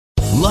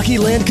Lucky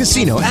Land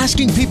Casino,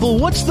 asking people,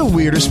 what's the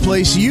weirdest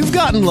place you've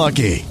gotten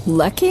lucky?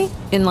 Lucky?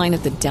 In line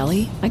at the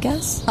deli, I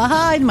guess?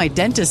 Aha, in my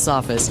dentist's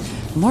office.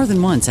 More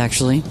than once,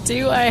 actually.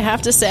 Do I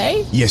have to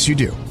say? Yes, you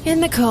do.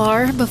 In the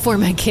car before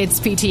my kids'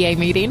 PTA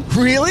meeting.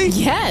 Really?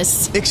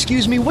 Yes.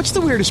 Excuse me, what's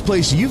the weirdest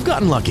place you've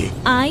gotten lucky?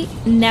 I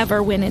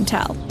never win and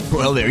tell.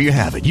 Well, there you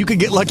have it. You can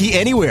get lucky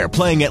anywhere,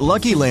 playing at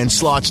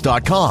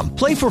LuckyLandSlots.com.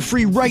 Play for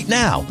free right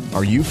now.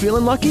 Are you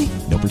feeling lucky?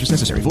 No purchase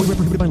necessary. Void where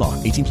prohibited by law.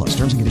 18 plus.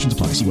 Terms and conditions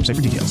apply. See website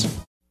for details.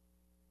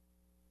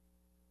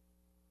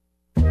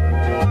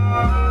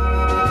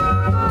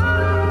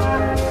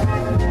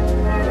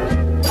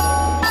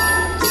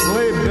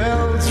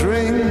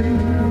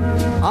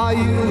 Are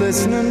you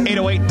listening?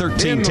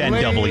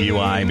 808-1310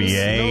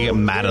 WIBA,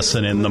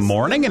 Madison in the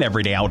Morning, and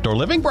Everyday Outdoor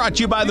Living, brought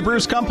to you by the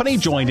Bruce Company,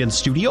 joined in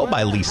studio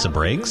by Lisa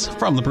Briggs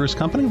from the Bruce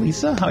Company.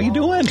 Lisa, how you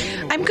doing?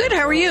 I'm good.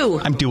 How are you?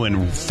 I'm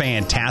doing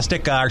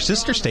fantastic. Our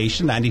sister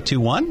station,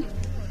 92.1.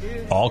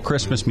 All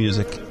Christmas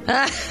music.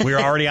 We're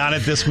already on it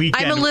this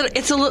weekend.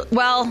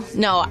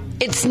 No,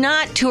 it's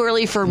not too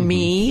early for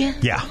me.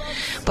 Yeah.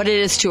 But it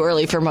is too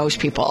early for most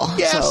people.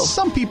 Yeah, so.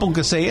 Some people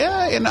could say,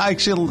 and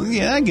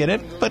actually, I get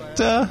it, but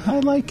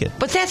I like it.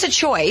 But that's a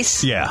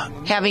choice. Yeah.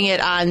 Having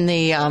it on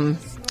the...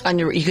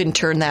 you can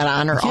turn that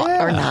on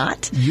or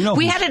not.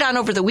 We had it on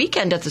over the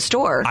weekend at the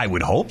store. I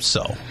would hope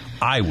so.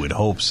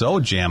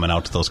 Jamming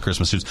out to those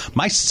Christmas tunes.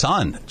 My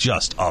son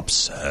just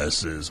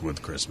obsesses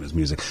with Christmas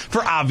music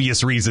for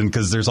obvious reason,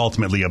 because there's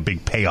ultimately a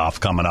big payoff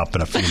coming up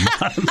in a few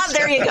months.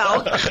 There you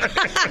go.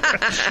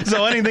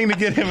 So anything to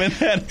get him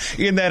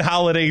in that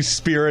holiday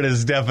spirit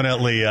is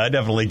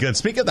definitely good.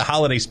 Speaking of the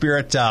holiday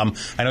spirit, I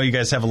know you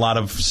guys have a lot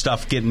of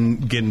stuff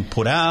getting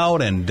put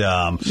out, and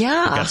we've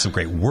got some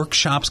great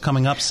workshops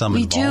coming up.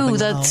 We do.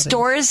 The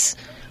store's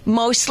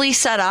mostly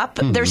set up.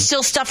 Mm-hmm. There's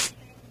still stuff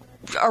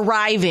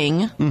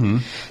arriving. Mm-hmm.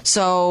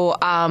 So,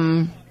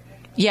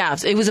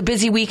 it was a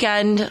busy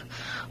weekend. A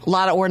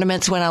lot of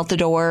ornaments went out the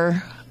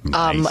door.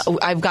 Nice.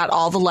 I've got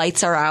all the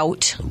lights are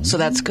out, so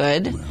that's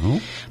good.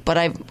 Well. But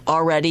I've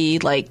already,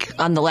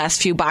 on the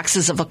last few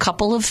boxes of a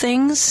couple of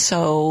things,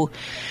 so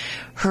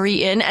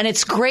hurry in. And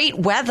it's great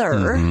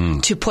weather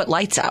to put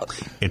lights out.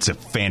 It's a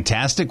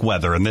fantastic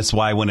weather, and that's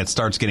why when it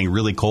starts getting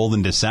really cold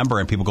in December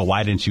and people go,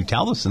 why didn't you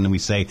tell us? And then we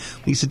say,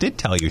 Lisa did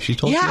tell you. She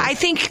told you. Yeah, I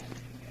think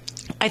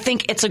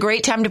it's a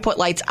great time to pp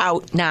lights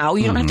out now.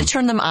 You don't have to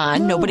turn them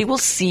on. No. Nobody will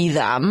see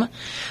them.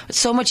 It's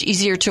so much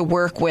easier to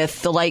work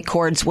with the light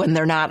cords when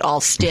they're not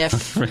all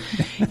stiff.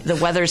 The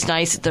weather's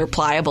nice. They're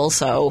pliable.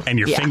 And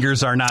your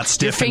fingers are not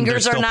stiff. Your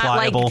fingers and are not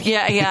pliable.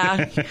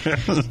 Yeah.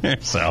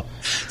 So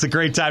it's a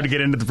great time to get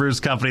into the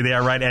Bruce Company. They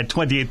are right at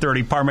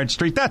 2830 Parmenter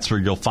Street. That's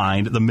where you'll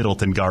find the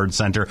Middleton Guard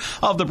Center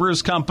of the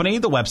Bruce Company.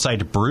 The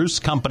website,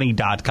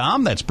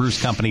 brucecompany.com. That's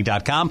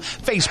brucecompany.com.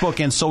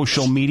 Facebook and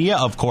social media,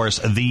 of course,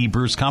 the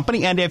Bruce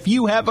Company. And if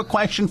you have a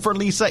question for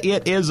Lisa,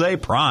 it is a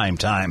prime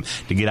time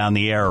to get on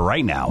the air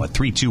right now at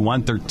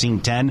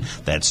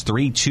 321-1310. That's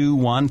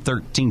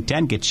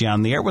 321-1310. Get you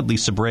on the air with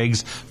Lisa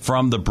Briggs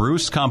from the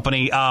Bruce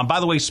Company. By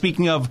the way,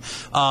 speaking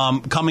of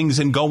comings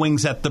and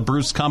goings at the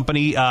Bruce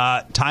Company,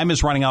 time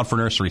is running out for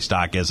nursery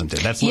stock, isn't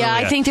it?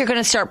 I think they're going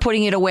to start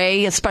putting it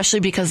away, especially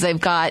because they've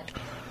got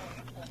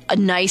a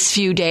nice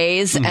few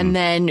days. Mm-hmm. And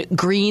then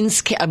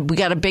greens, we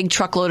got a big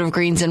truckload of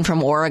greens in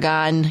from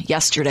Oregon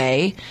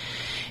yesterday.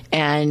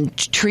 And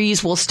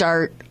trees will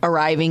start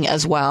arriving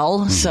as well.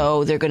 Mm-hmm.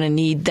 So they're going to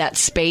need that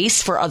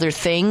space for other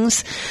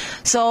things.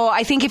 So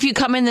I think if you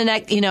come in the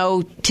next,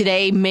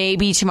 today,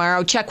 maybe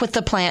tomorrow, check with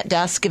the plant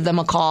desk, give them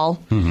a call,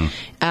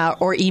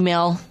 or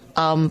email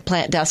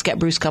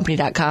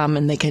plantdesk@brucecompany.com,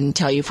 and they can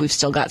tell you if we've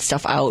still got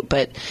stuff out.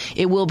 But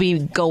it will be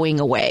going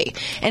away.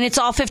 And it's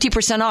all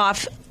 50%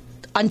 off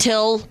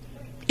until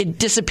it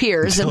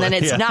disappears, and then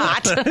it's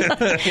not.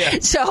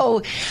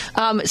 So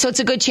it's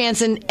a good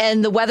chance,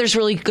 and the weather's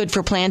really good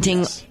for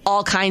planting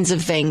all kinds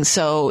of things.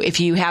 So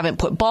if you haven't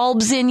put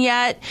bulbs in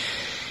yet,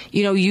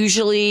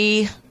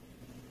 usually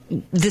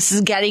this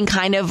is getting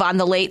kind of on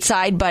the late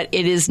side, but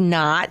it is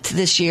not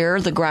this year.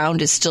 The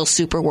ground is still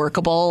super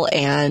workable,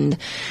 and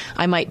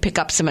I might pick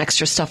up some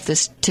extra stuff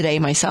today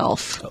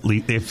myself.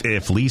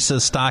 If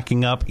Lisa's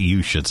stocking up,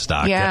 you should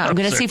stock up. Yeah, I'm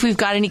going to see if we've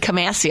got any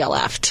Camassia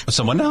left.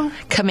 Someone know?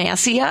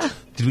 Camassia?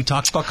 Did we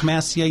talk about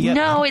Camassia yet?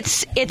 No,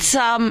 it's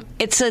a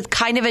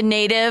kind of a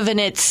native,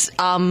 and it's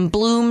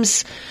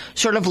blooms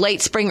sort of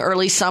late spring,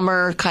 early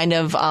summer, kind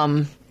of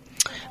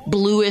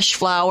bluish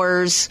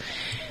flowers.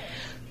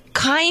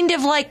 Kind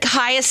of like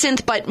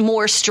hyacinth, but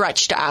more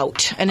stretched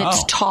out, and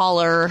it's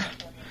taller.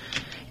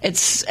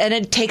 And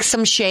it takes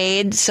some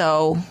shade,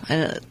 so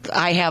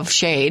I have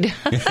shade.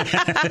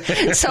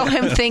 So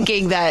I'm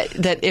thinking that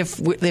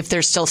if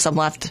there's still some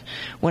left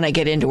when I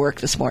get into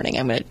work this morning,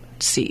 I'm going to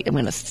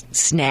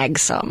snag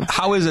some.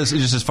 How is this,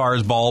 just as far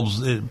as bulbs,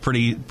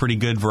 pretty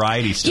good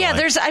variety still?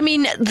 Yeah,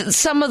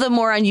 some of the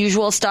more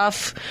unusual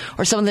stuff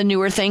or some of the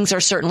newer things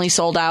are certainly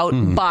sold out,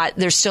 but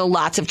there's still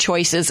lots of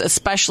choices,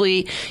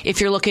 especially if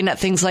you're looking at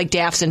things like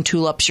daffs and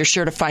tulips. You're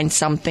sure to find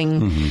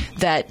something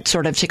that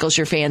sort of tickles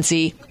your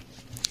fancy.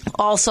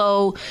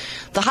 Also,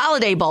 the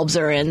holiday bulbs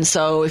are in,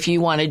 so if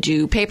you want to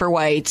do paper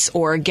whites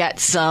or get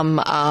some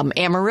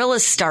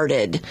amaryllis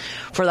started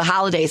for the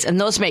holidays, and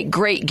those make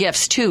great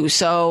gifts too,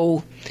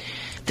 so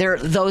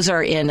those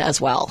are in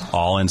as well.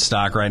 All in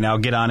stock right now.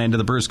 Get on into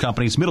the Bruce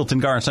Company's Middleton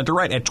Garden Center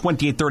right at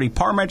 2830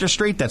 Parmenter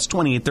Street. That's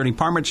 2830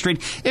 Parmenter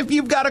Street. If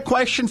you've got a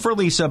question for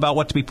Lisa about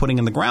what to be putting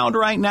in the ground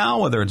right now,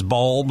 whether it's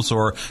bulbs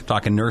or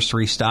talking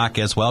nursery stock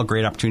as well,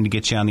 great opportunity to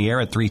get you on the air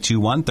at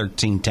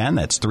 321-1310.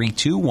 That's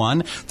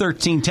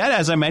 321-1310.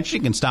 As I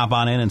mentioned, you can stop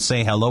on in and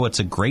say hello. It's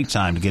a great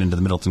time to get into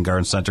the Middleton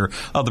Garden Center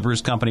of the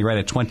Bruce Company right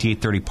at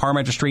 2830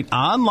 Parmenter Street.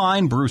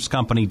 Online,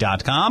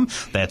 brucecompany.com.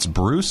 That's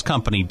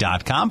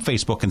brucecompany.com.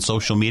 Facebook and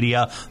social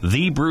media,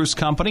 The Bruce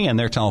Company, and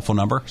their telephone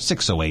number,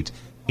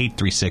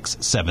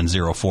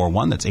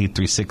 608-836-7041. That's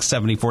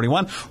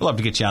 836-7041. We'd love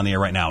to get you on the air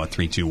right now at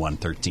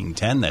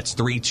 321-1310. That's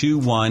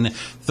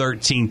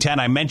 321-1310.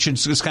 I mentioned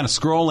just kind of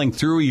scrolling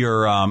through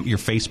your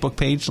Facebook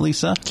page,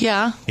 Lisa.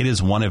 Yeah. It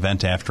is one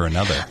event after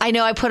another. I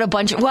know. I put a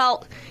bunch of...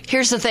 Well,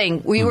 here's the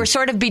thing. We were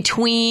sort of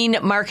between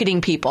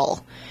marketing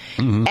people,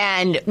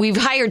 and we've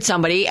hired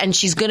somebody, and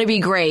she's going to be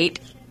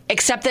great,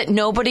 except that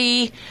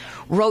nobody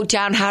wrote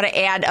down how to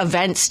add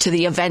events to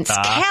the events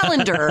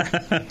calendar.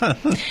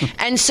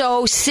 And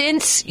so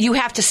since you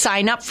have to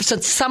sign up, so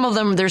some of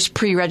them there's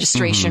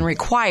pre-registration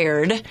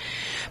required,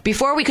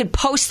 before we could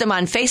post them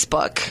on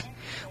Facebook,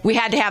 we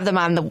had to have them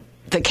on the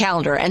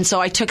calendar. And so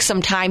I took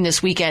some time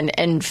this weekend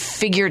and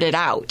figured it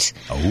out.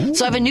 Oh,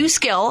 so I have a new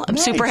skill. I'm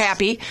super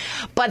happy.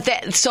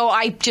 But so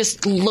I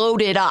just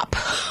loaded up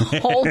a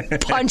whole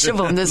bunch of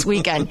them this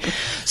weekend.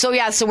 So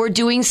so we're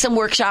doing some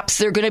workshops.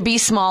 They're going to be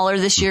smaller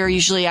this year.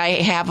 Usually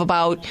I have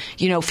about,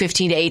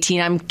 15 to 18.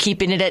 I'm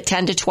keeping it at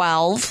 10 to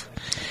 12.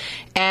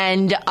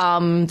 And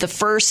the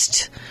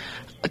first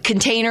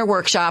container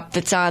workshop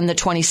that's on the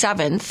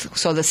 27th,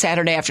 so the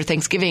Saturday after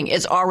Thanksgiving,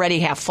 is already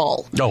half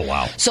full. Oh,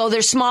 wow. So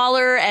they're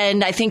smaller,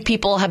 and I think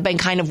people have been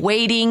kind of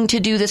waiting to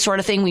do this sort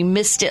of thing. We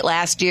missed it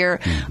last year.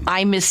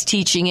 I missed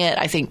teaching it.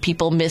 I think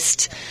people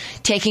missed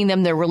taking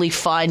them. They're really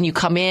fun. You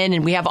come in,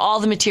 and we have all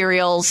the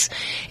materials,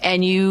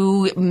 and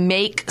you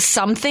make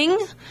something,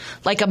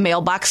 like a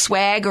mailbox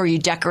swag, or you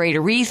decorate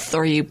a wreath,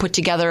 or you put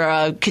together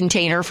a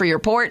container for your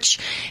porch,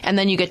 and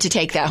then you get to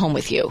take that home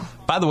with you.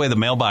 By the way, the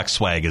mailbox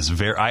swag is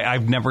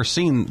I've never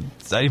seen...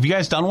 Have you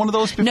guys done one of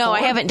those before? No, I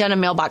haven't done a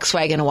mailbox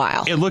swag in a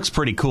while. It looks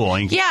pretty cool.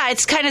 Yeah,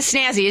 it's kind of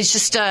snazzy. It's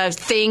just a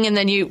thing, and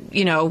then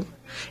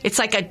it's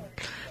like a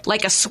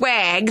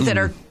swag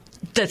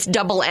that's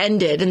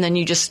double-ended, and then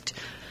you just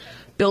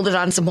build it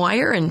on some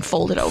wire and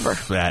fold it over.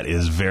 That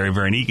is very,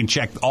 very neat. You can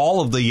check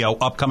all of the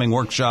upcoming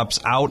workshops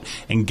out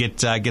and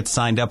get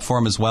signed up for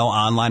them as well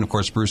online. Of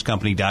course,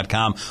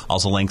 brucecompany.com.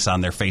 Also links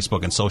on their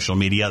Facebook and social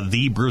media,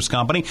 The Bruce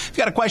Company. If you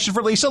got a question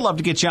for Lisa, love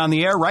to get you on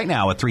the air right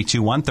now at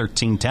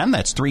 321-1310.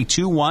 That's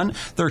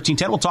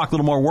 321-1310. We'll talk a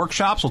little more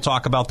workshops. We'll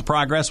talk about the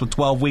progress with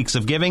 12 weeks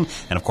of giving.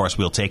 And, of course,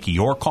 we'll take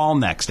your call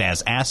next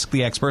as Ask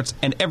the Experts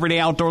and Everyday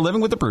Outdoor Living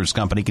with The Bruce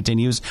Company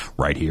continues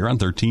right here on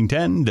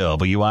 1310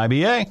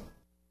 WIBA.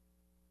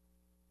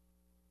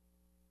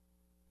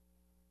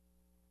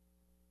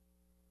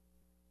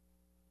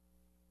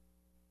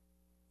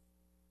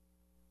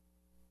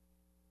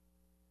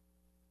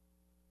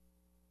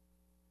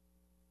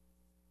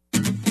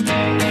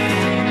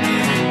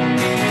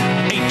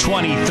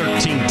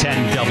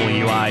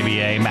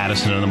 WIBA,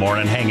 Madison in the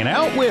morning, hanging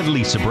out with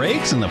Lisa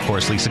Briggs. And, of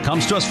course, Lisa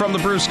comes to us from the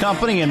Bruce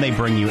Company, and they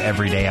bring you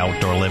everyday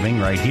outdoor living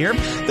right here.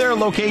 Their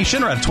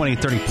location are at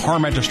 2830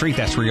 Parmenter Street.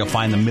 That's where you'll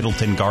find the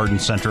Middleton Garden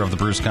Center of the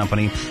Bruce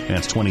Company, and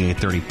it's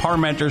 2830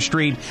 Parmenter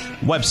Street.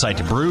 Website,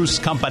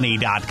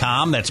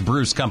 brucecompany.com. That's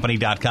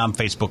brucecompany.com.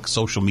 Facebook,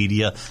 social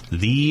media,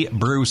 The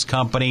Bruce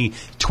Company.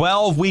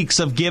 12 weeks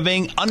of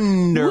giving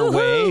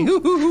underway.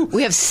 Woo-hoo.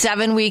 We have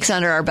 7 weeks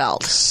under our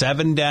belt.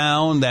 7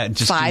 down. That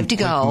just 5 to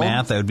go.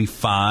 Math, that would be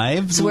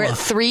 5. So we're at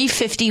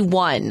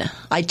 351.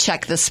 I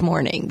checked this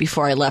morning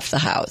before I left the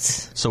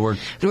house. So we're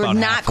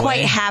not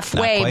quite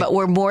halfway, but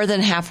we're more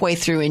than halfway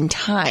through in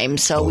time.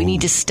 So we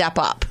need to step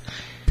up.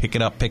 Pick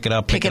it up, pick it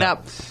up, pick it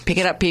up. Pick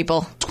it up,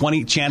 people.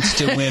 20 chance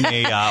to win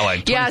a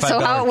yeah, so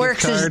how it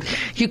works is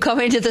you come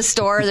into the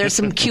store, there's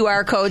some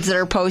QR codes that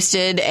are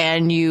posted,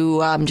 and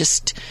you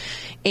just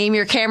aim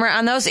your camera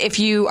on those. If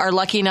you are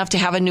lucky enough to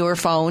have a newer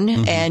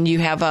phone and you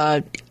have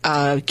a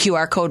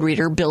QR code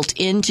reader built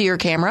into your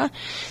camera,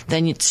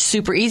 then it's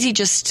super easy.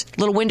 Just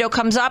little window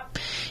comes up.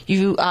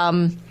 You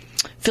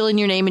fill in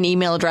your name and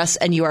email address,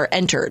 and you are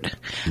entered.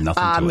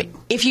 Nothing to it.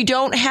 If you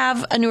don't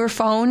have a newer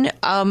phone,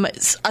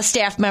 a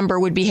staff member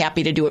would be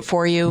happy to do it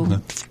for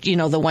you,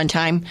 the one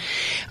time.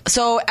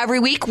 So every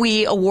week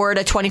we award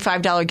a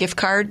 $25 gift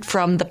card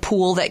from the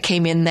pool that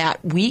came in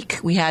that week.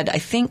 We had, I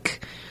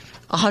think,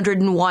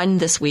 101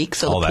 this week,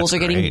 so the pools are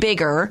getting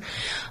bigger.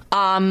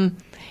 And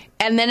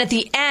then at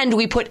the end,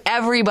 we put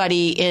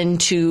everybody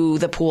into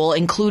the pool,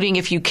 including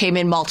if you came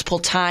in multiple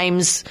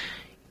times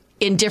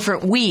in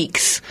different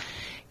weeks,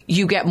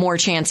 you get more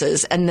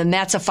chances. And then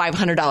that's a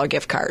 $500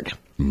 gift card.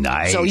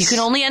 Nice. So you can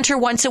only enter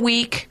once a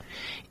week.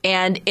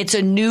 And it's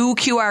a new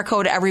QR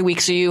code every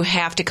week, so you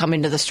have to come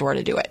into the store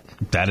to do it.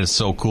 That is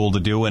so cool to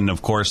do. And,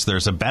 of course,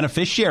 there's a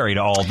beneficiary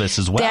to all this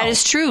as well. That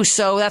is true.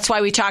 So that's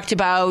why we talked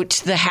about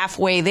the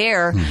halfway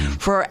there.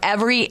 For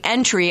every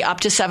entry up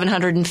to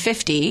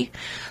 $750,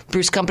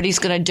 Bruce Company's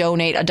going to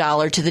donate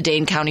 $1 to the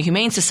Dane County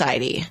Humane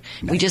Society.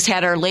 Nice. We just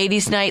had our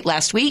ladies' night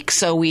last week,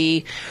 so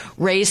we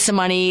raised some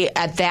money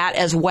at that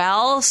as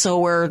well. So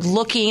we're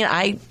looking,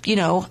 I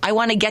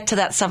want to get to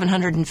that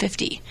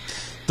 $750.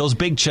 Those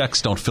big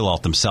checks don't fill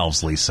out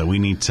themselves, Lisa. We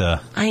need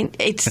to.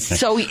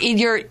 So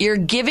you're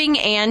giving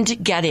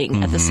and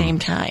getting at the same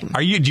time.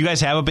 Do you guys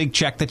have a big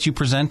check that you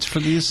present for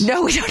these?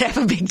 No, we don't have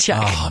a big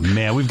check. Oh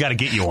man, we've got to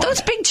get you one.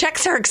 Those big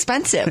checks are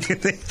expensive.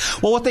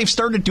 Well, what they've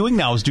started doing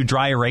now is do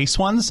dry erase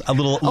ones.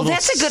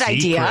 That's a good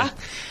idea.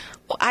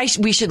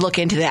 We should look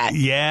into that.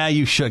 Yeah,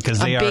 you should, because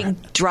they are a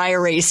big dry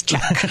erase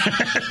check.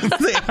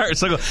 They are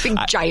so big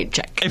giant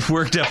check. I've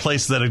worked at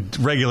places that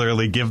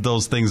regularly give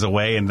those things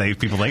away, and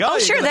people think, oh,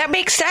 sure, that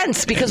makes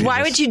sense. Because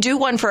why would you do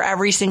one for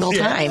every single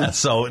time? Yeah,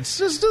 so it's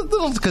just a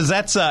little, because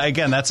that's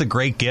a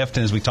great gift.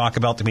 And as we talk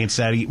about the Humane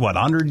Society,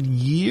 100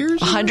 years?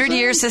 100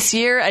 years this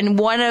year, and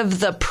one of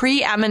the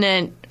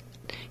preeminent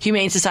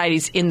humane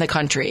societies in the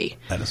country.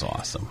 That is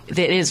awesome.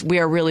 We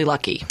are really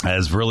lucky. That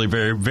is really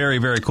very, very,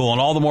 very cool, and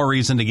all the more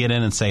reason to get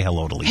in and say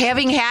hello to Lisa.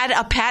 Having had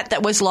a pet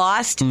that was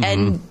lost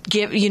and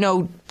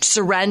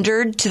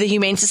surrendered to the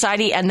Humane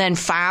Society and then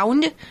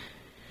found,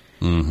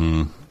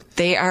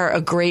 they are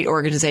a great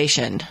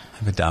organization.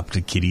 I've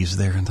adopted kitties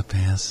there in the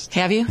past.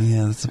 Have you?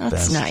 Yeah, that's the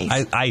best.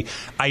 That's nice.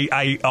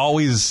 I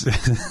always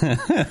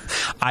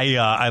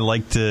I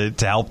like to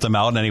help them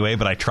out in any way,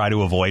 but I try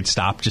to avoid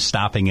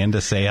stopping in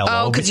to say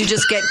hello. Oh, because you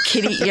just get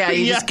kitty.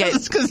 Yeah,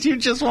 because you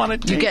just want to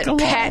take you get them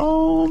pet.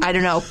 home. I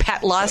don't know,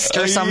 pet lust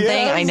or something.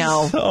 Yes. I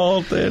know.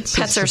 Oh,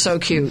 pets are so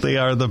cute. They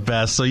are the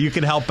best. So you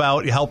can help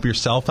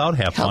yourself out,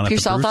 have fun. Help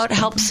yourself out.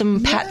 Help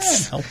some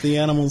pets. Help the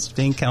animals,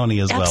 Dane County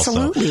as well.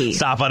 Absolutely. So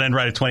stop on in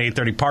right at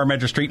 2830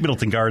 Parmenter Street,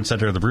 Middleton Garden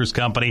Center of the Bruce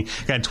Company.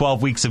 Got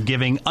 12 weeks of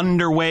giving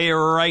underway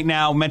right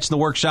now. Mentioned the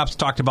workshops,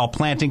 talked about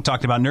planting,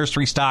 talked about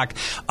nursery stock.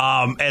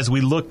 As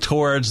we look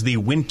towards the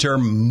winter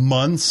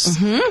months,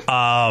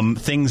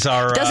 things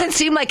are... Doesn't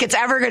seem like it's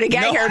ever going to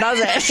get here, does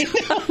it?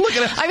 Look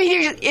at it. I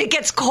mean, it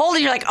gets cold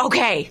and you're like,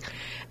 okay.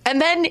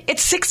 And then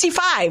it's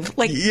 65.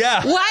 Like,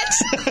 yeah. What?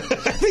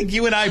 I think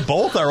you and I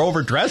both are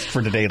overdressed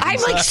for today, Lisa. I'm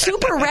like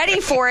super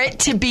ready for it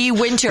to be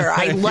winter.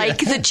 I like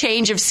the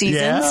change of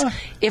seasons. Yeah.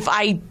 If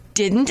I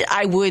didn't,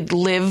 I would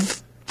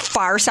live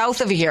far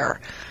south of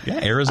here.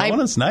 Yeah,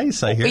 Arizona's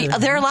nice, I hear.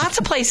 There are lots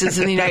of places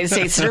in the United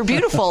States that are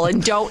beautiful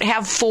and don't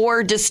have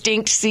 4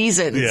 distinct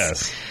seasons.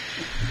 Yes.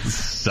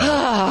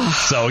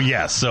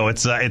 So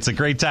it's a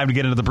great time to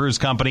get into the Bruce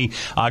Company.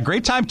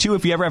 Great time, too,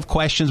 if you ever have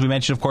questions. We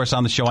mentioned, of course,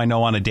 on the show, I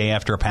know on a day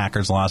after a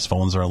Packers loss,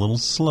 phones are a little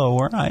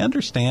slower. I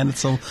understand.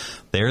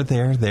 They're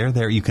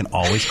there. You can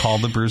always call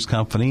the Bruce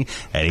Company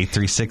at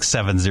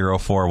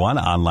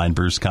 836-7041, online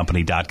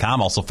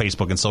brucecompany.com. Also,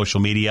 Facebook and social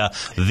media,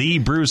 The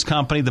Bruce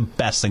Company. The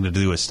best thing to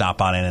do is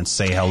stop on in and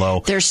say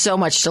hello. There's so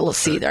much to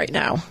see right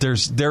now. I'm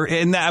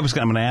going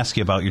to ask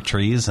you about your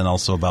trees and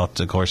also about,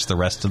 of course, the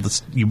rest of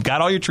the... You've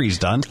got all your trees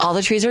done. All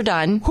the trees are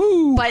done.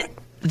 Woo. But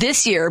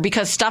this year,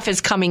 because stuff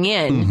is coming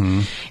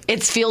in,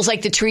 it feels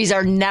like the trees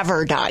are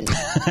never done.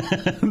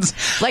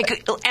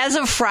 Like, as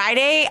of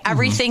Friday,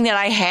 everything that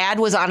I had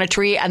was on a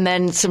tree, and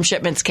then some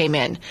shipments came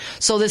in.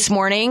 So this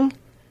morning...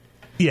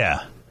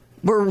 Yeah.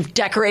 We're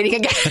decorating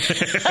again.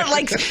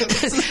 Like,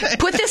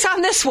 put this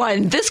on this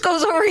one. This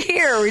goes over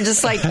here. We're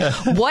just like,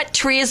 what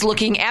tree is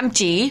looking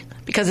empty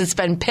because it's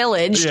been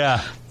pillaged?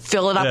 Yeah.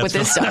 Fill it up with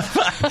this stuff.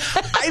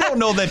 I don't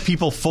know that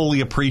people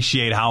fully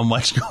appreciate how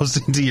much goes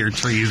into your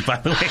trees, by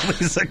the way,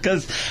 Lisa,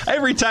 because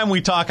every time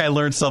we talk, I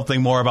learn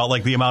something more about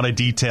like the amount of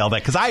detail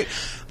because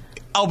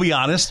I'll be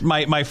honest.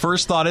 My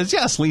first thought is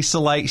yes,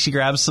 Lisa she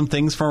grabs some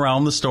things from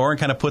around the store and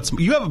kind of puts.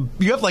 You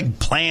have like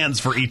plans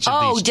for each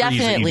of these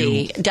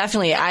trees. Oh,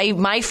 definitely.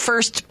 My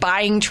first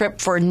buying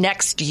trip for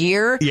next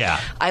year. Yeah,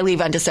 I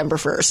leave on December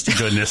 1st.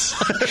 Goodness.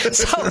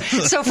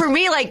 so for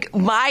me, like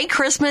my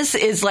Christmas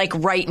is like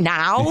right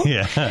now.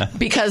 Yeah.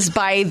 Because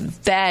by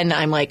then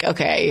I'm like,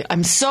 okay,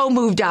 I'm so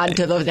moved on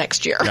to the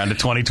next year. Down to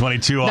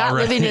 2022 already. Not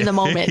living in the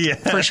moment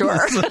for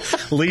sure.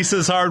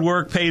 Lisa's hard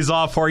work pays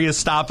off for you.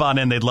 Stop on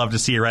in. They'd love to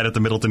see you right at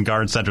the Middleton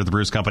Garden Center of the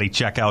Bruce Company.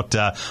 Check out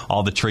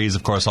all the trees,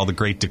 of course, all the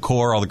great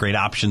decor, all the great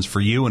options for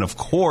you, and, of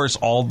course,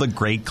 all the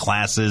great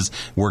classes,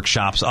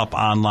 workshops up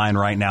online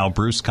right now,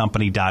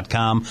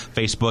 brucecompany.com,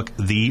 Facebook,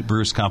 The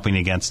Bruce Company.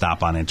 Again,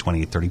 stop on in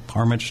 2830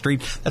 Parmenter Street.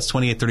 That's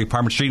 2830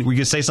 Parmenter Street. Were you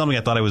going to say something?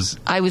 I thought I was...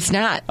 I was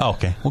not. Oh,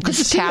 okay. Well, good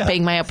just to see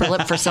tapping my upper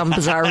lip for some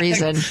bizarre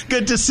reason.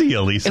 Good to see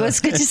you, Lisa. It was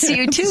good to see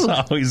you, too.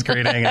 It's always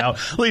great hanging out.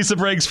 Lisa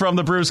Briggs from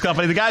the Bruce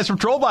Company. The guys from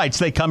Troll Bites,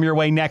 they come your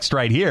way next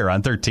right here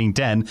on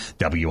 1310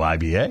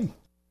 WIBA.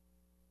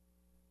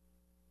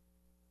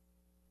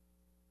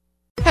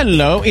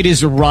 Hello, it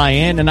is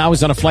Ryan, and I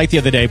was on a flight the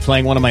other day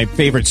playing one of my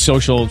favorite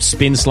social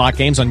spin slot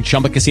games on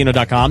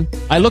ChumbaCasino.com.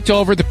 I looked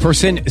over at the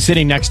person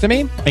sitting next to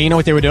me, and you know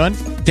what they were doing?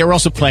 They were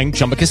also playing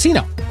Chumba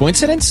Casino.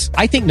 Coincidence?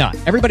 I think not.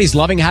 Everybody's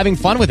loving having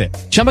fun with it.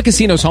 Chumba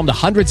Casino is home to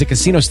hundreds of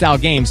casino-style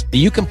games that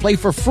you can play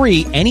for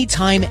free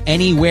anytime,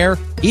 anywhere,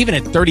 even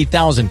at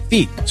 30,000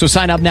 feet. So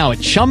sign up now at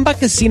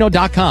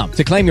ChumbaCasino.com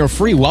to claim your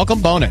free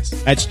welcome bonus.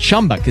 That's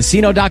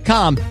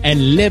ChumbaCasino.com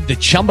and live the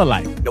Chumba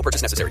life. No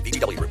purchase necessary.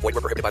 VGW. Void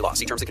where prohibited by law.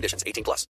 See terms and conditions. 18+.